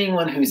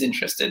anyone who's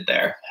interested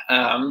there.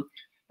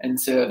 And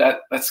so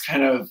that's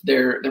kind of,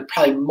 there are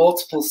probably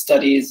multiple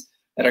studies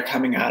that are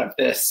coming out of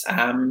this,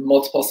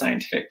 multiple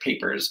scientific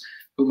papers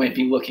who might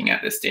be looking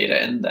at this data.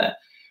 And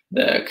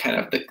the kind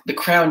of the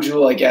crown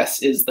jewel, I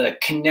guess, is the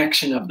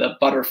connection of the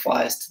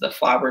butterflies to the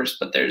flowers.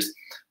 But there's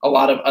a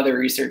lot of other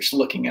research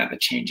looking at the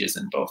changes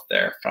in both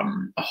there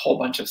from a whole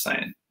bunch of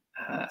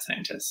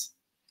scientists.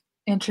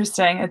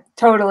 Interesting. It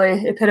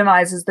totally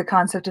epitomizes the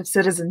concept of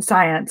citizen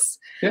science.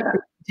 Yeah.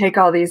 Take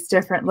all these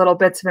different little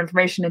bits of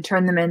information and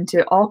turn them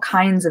into all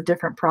kinds of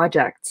different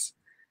projects.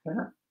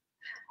 Yeah.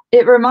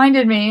 It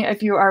reminded me,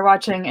 if you are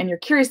watching and you're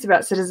curious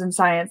about citizen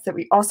science, that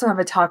we also have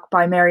a talk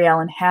by Mary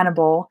Ellen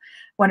Hannibal,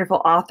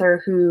 wonderful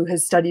author who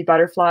has studied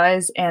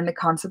butterflies and the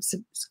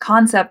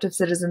concept of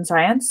citizen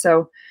science.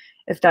 So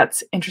if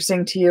that's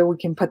interesting to you, we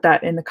can put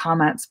that in the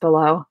comments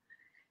below.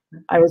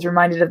 I was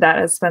reminded of that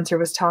as Spencer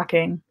was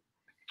talking.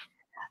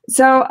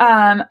 So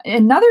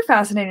another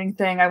fascinating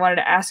thing I wanted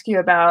to ask you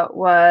about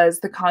was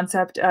the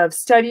concept of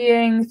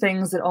studying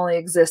things that only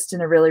exist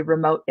in a really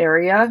remote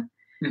area.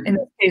 Mm-hmm. In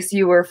this case,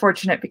 you were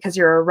fortunate because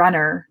you're a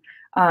runner.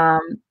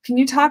 Can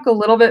you talk a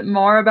little bit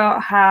more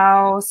about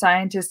how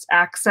scientists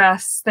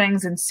access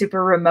things in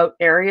super remote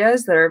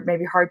areas that are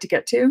maybe hard to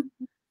get to?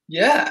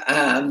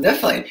 Yeah,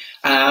 definitely.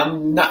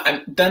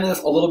 I've done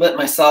this a little bit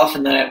myself,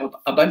 and then I have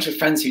a bunch of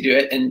friends who do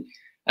it. And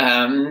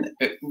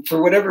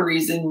for whatever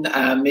reason,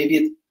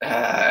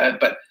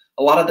 but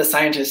a lot of the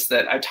scientists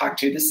that I talk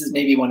to, this is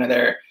maybe one of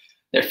their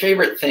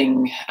favorite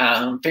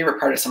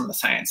part of some of the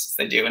sciences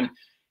they do. And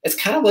it's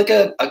kind of like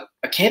a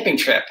camping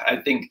trip. I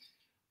think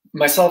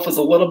myself was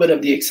a little bit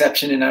of the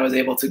exception, and I was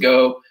able to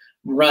go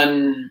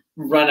run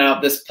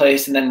out this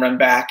place and then run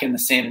back in the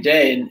same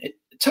day. And it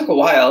took a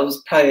while. It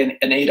was probably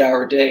an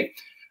 8-hour day.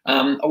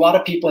 A lot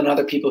of people and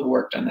other people who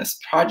worked on this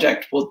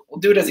project will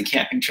do it as a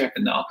camping trip,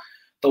 and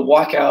they'll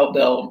walk out,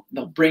 they'll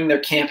bring their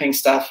camping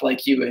stuff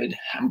like you would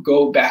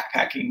go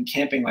backpacking and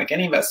camping like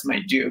any of us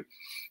might do.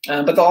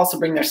 But they'll also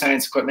bring their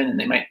science equipment, and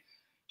they might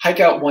hike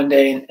out one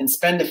day and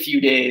spend a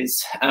few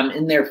days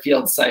in their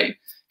field site,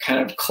 kind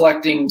of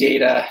collecting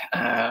data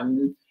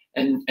and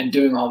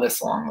doing all this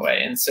along the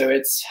way. And so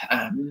it's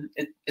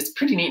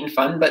pretty neat and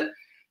fun, but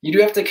you do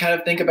have to kind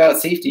of think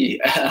about safety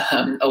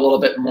a little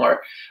bit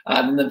more.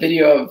 The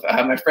video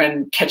of my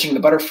friend catching the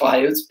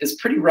butterfly is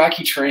pretty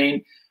rocky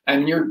terrain,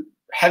 and you're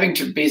having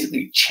to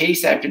basically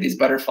chase after these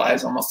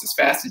butterflies almost as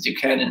fast as you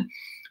can.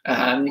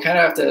 And you kind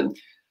of have to,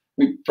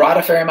 we brought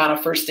a fair amount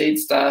of first aid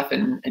stuff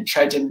and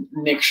tried to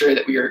make sure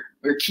that we're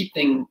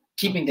keeping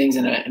things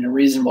in a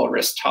reasonable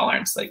risk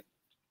tolerance. Like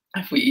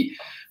if we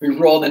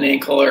rolled an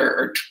ankle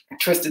or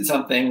twisted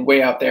something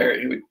way out there,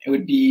 it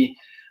would be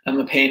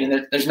a pain.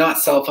 And there's not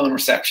cell phone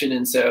reception.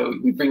 And so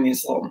we bring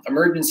these little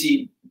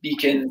emergency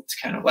beacons to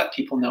kind of let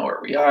people know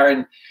where we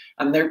are.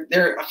 And there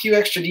are a few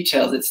extra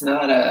details. It's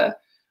not a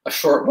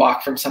short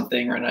walk from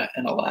something or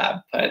in a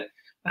lab, but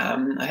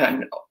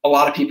a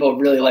lot of people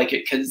really like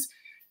it because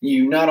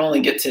you not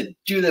only get to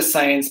do the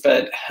science,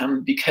 but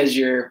because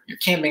you're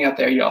camping out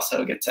there, you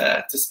also get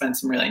to spend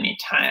some really neat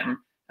time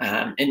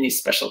in these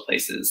special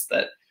places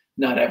that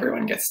not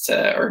everyone gets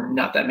to, or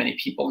not that many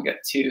people get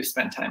to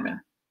spend time in.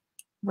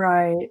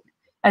 Right.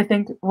 I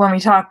think when we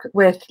talk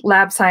with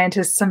lab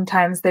scientists,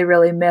 sometimes they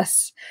really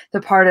miss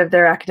the part of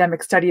their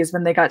academic studies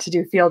when they got to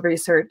do field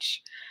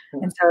research.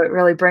 And so it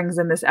really brings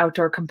in this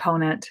outdoor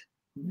component.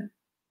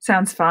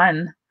 Sounds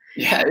fun.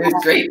 Yeah, it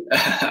was great.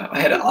 I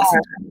had an awesome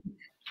time.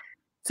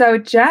 So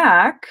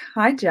Jack,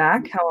 hi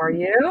Jack, how are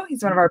you?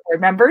 He's one of our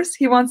board members.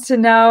 He wants to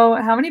know,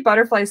 how many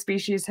butterfly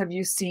species have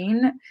you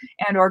seen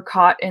and or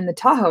caught in the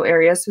Tahoe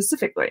area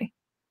specifically?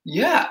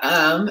 Yeah,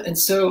 and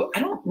so I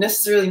don't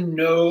necessarily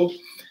know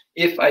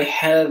if I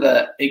have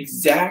an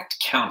exact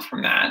count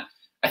from that.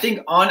 I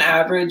think on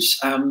average,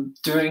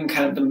 during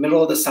kind of the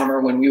middle of the summer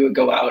when we would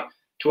go out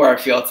to our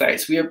field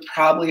sites, we would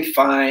probably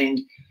find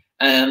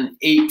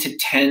 8 to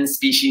 10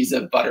 species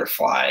of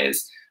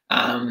butterflies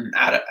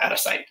at a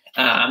site,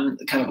 kind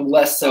of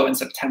less so in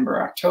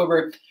September,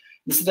 October.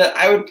 So that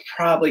I would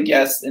probably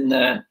guess in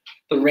the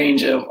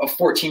range of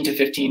 14 to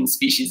 15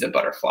 species of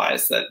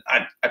butterflies that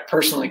I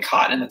personally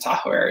caught in the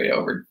Tahoe area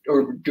over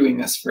doing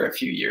this for a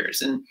few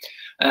years. And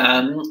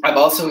I've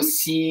also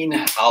seen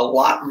a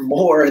lot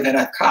more than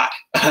I've caught.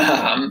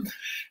 And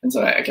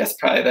so I guess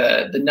probably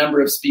the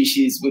number of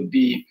species would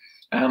be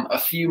a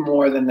few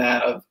more than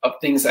that of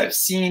things I've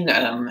seen.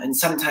 And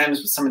sometimes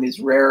with some of these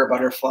rarer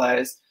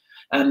butterflies,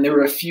 there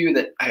were a few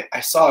that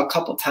I saw a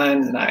couple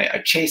times and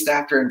I chased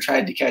after and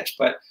tried to catch,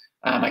 but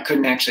I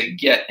couldn't actually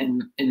get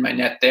in my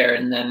net there.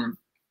 And then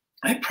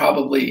I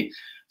probably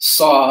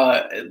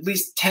saw at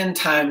least 10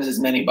 times as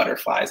many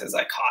butterflies as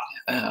I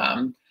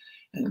caught.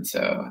 And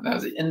so that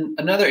was it. And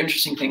another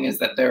interesting thing is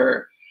that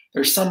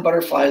there's some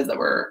butterflies that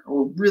were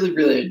really,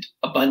 really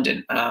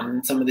abundant.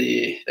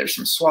 There's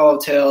some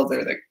swallowtails,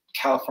 there are the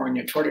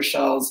California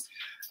tortoiseshells,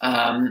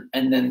 and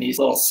then these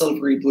little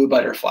silvery blue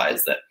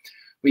butterflies that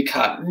we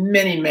caught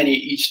many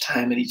each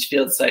time at each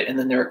field site. And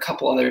then there are a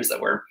couple others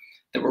that were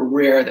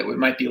rare that we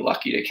might be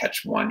lucky to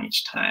catch one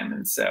each time.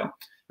 And so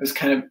it was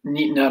kind of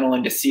neat not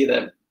only to see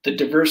the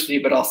diversity,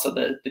 but also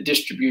the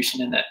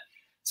distribution, in that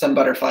some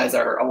butterflies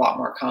are a lot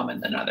more common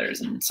than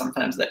others. And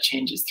sometimes that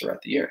changes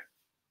throughout the year.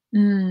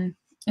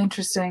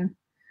 Interesting.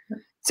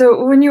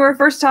 So when you were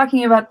first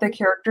talking about the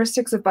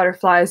characteristics of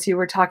butterflies, you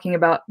were talking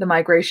about the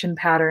migration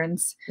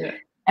patterns. Yeah.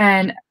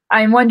 And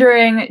I'm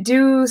wondering,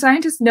 do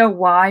scientists know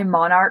why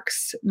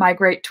monarchs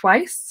migrate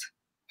twice?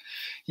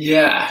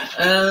 Yeah,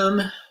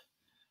 I'm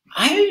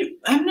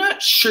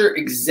not sure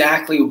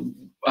exactly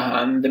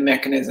the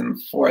mechanism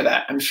for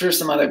that. I'm sure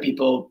some other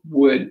people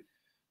would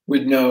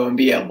know and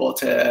be able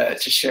to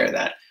share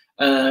that.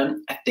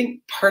 I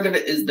think part of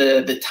it is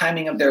the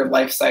timing of their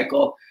life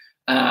cycle,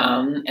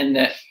 and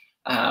that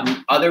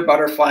Other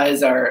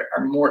butterflies are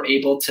more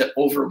able to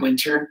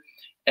overwinter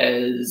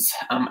as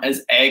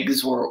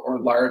eggs or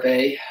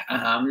larvae,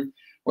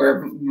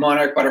 where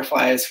monarch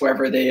butterflies,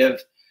 wherever they have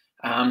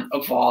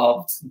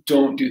evolved,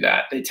 don't do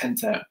that. They tend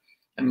to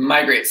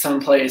migrate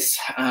someplace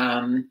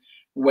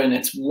when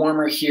it's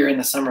warmer here in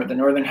the summer, the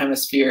northern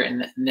hemisphere,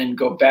 and then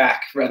go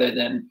back rather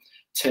than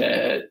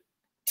to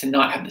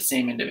not have the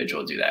same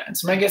individual do that. And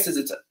so my guess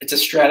is it's a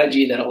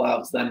strategy that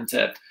allows them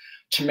to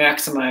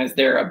maximize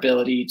their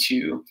ability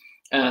to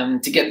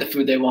get the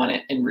food they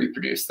want and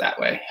reproduce that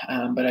way.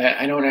 But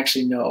I don't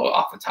actually know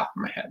off the top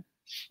of my head.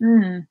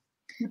 Mm.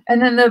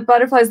 And then the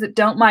butterflies that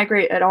don't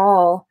migrate at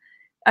all,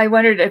 I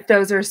wondered if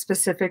those are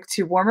specific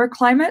to warmer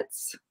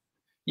climates?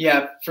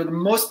 Yeah, for the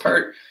most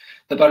part,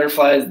 the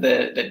butterflies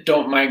that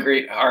don't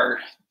migrate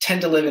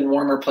tend to live in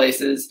warmer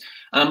places,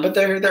 but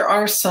there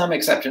are some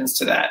exceptions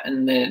to that.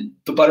 And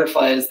the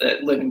butterflies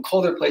that live in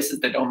colder places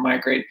that don't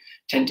migrate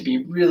tend to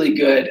be really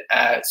good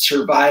at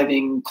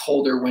surviving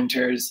colder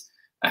winters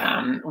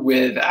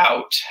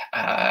without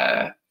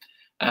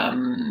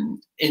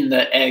in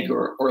the egg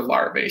or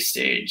larvae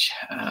stage.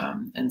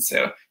 And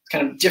so it's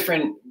kind of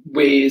different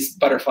ways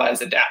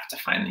butterflies adapt to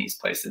find these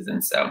places.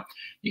 And so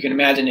you can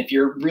imagine if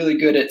you're really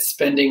good at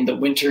spending the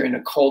winter in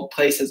a cold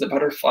place as a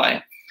butterfly,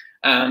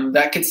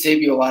 that could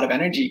save you a lot of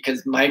energy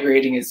because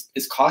migrating is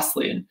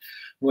costly. And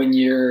when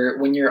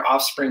your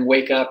offspring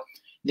wake up,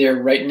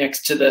 they're right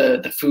next to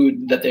the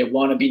food that they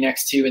want to be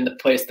next to in the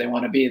place they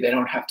want to be. They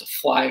don't have to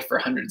fly for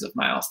hundreds of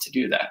miles to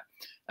do that.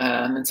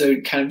 And so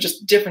kind of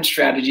just different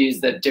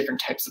strategies that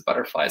different types of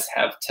butterflies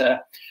have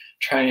to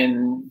try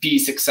and be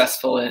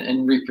successful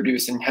and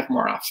reproduce and have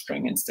more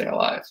offspring and stay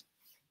alive.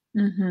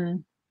 Mm-hmm.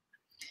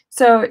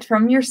 So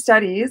from your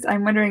studies,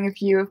 I'm wondering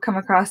if you have come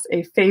across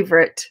a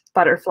favorite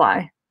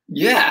butterfly.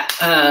 Yeah.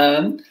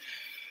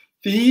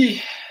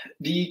 The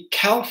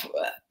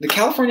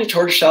California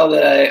tortoiseshell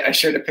that I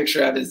shared a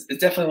picture of is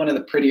definitely one of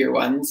the prettier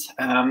ones.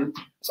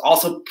 It's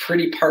also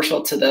pretty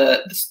partial to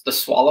the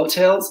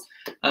swallowtails.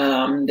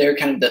 They're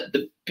kind of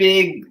the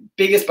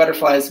biggest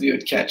butterflies we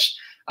would catch.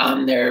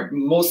 They're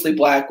mostly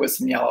black with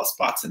some yellow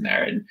spots in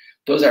there, and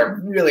those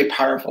are really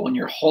powerful. When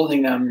you're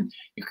holding them,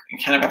 you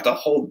kind of have to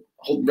hold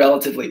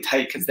relatively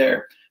tight because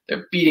they're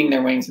beating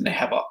their wings and they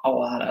have a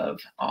lot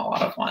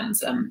of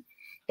ones.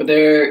 But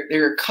there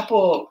are a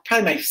couple.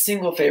 Probably my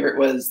single favorite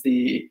was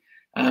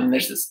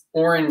there's this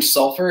orange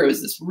sulfur. It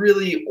was this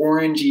really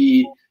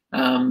orangey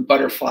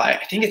butterfly.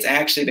 I think it's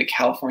actually the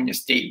California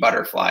state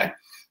butterfly.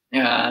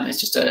 It's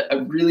just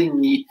a really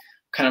neat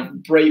kind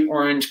of bright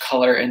orange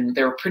color, and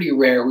they were pretty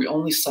rare. We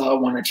only saw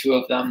one or two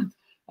of them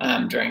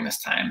during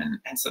this time,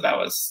 and so that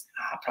was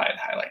probably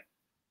the highlight.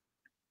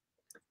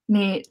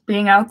 Neat.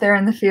 Being out there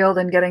in the field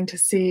and getting to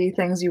see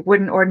things you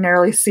wouldn't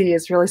ordinarily see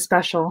is really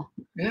special.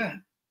 Yeah.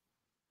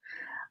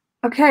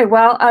 Okay,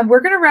 well, we're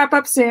going to wrap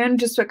up soon.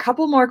 Just a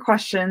couple more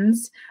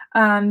questions.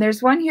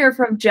 There's one here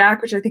from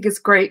Jack, which I think is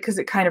great because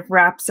it kind of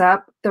wraps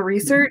up the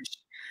research.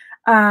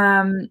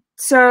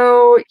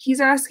 So he's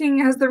asking,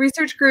 has the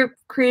research group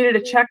created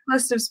a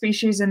checklist of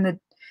species in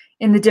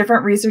the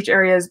different research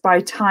areas by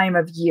time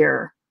of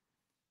year?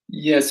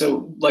 Yeah,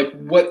 so like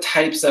what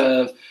types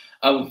of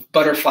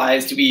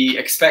butterflies do we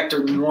expect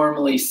or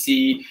normally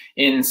see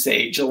in,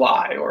 say,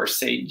 July or,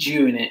 say,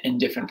 June in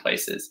different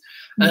places?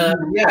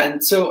 Yeah,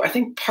 and so I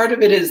think part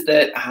of it is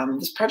that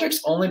this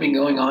project's only been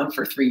going on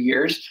for 3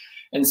 years.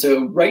 And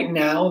so right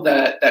now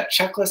that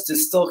checklist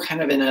is still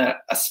kind of in a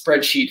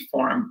spreadsheet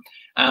form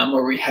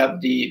where we have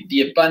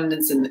the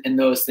abundance in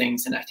those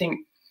things. And I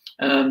think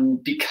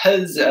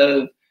because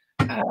of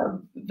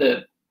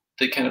the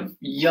kind of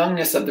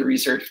youngness of the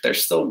research, they're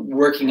still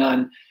working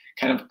on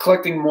kind of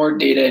collecting more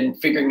data and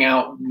figuring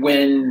out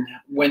when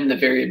the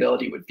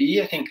variability would be.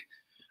 I think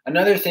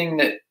another thing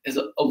that is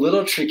a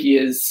little tricky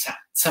is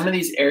some of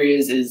these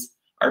areas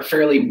are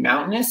fairly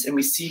mountainous, and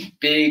we see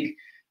big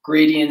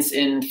gradients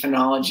in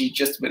phenology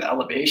just with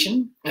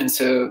elevation. And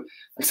so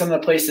like some of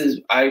the places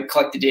I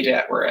collected data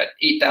at were at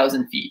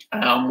 8,000 feet,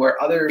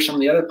 where some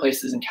of the other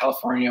places in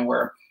California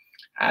were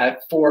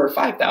at 4,000 or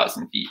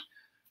 5,000 feet.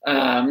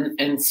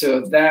 And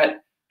so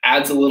that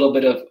adds a little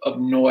bit of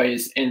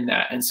noise in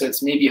that. And so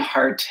it's maybe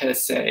hard to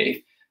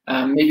say,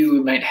 maybe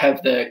we might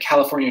have the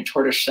California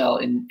tortoiseshell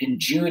in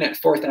June at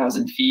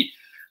 4,000 feet,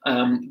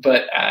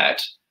 but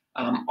at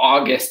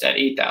August at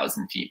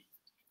 8,000 feet.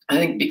 I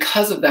think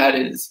because of that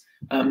is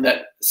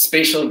that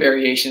spatial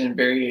variation and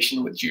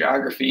variation with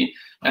geography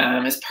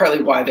is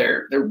partly why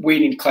they're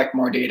waiting to collect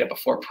more data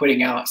before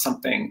putting out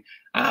something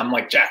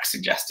like Jack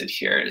suggested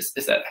here, is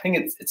that I think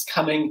it's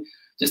coming,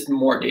 just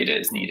more data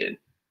is needed.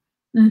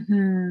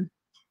 Mm-hmm.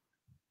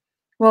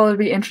 Well, it'd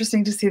be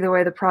interesting to see the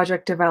way the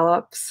project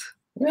develops.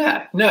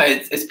 Yeah, no,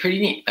 it's pretty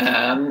neat.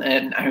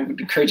 And I would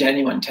encourage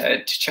anyone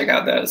to check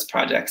out those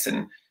projects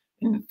and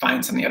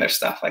find some of the other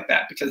stuff like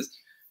that, because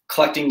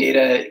collecting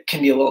data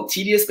can be a little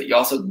tedious, but you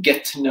also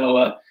get to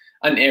know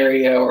an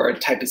area or a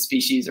type of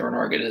species or an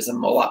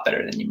organism a lot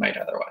better than you might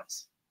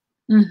otherwise.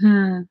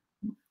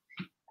 Mm-hmm.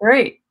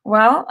 Great.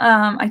 Well,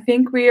 I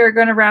think we are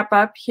going to wrap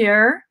up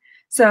here.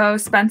 So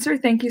Spencer,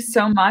 thank you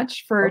so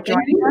much for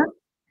joining us.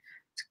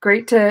 It's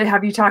great to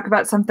have you talk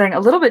about something a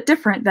little bit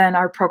different than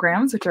our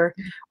programs, which are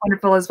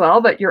wonderful as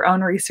well, but your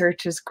own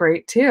research is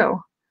great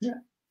too. Yeah.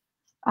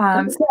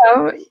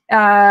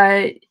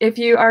 If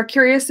you are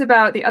curious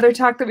about the other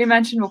talk that we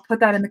mentioned, we'll put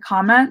that in the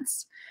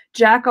comments.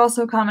 Jack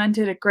also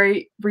commented a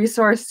great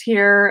resource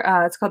here.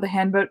 It's called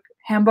the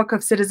Handbook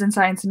of Citizen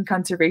Science and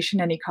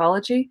Conservation and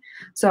Ecology.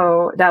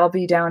 So that'll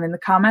be down in the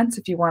comments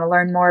if you want to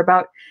learn more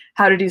about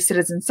how to do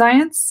citizen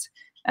science.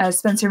 As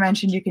Spencer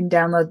mentioned, you can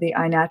download the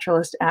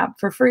iNaturalist app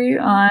for free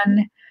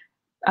on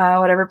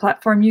whatever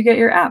platform you get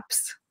your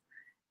apps.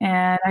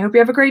 And I hope you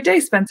have a great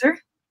day, Spencer.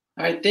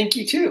 All right, thank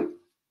you too.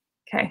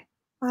 Okay,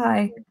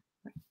 bye.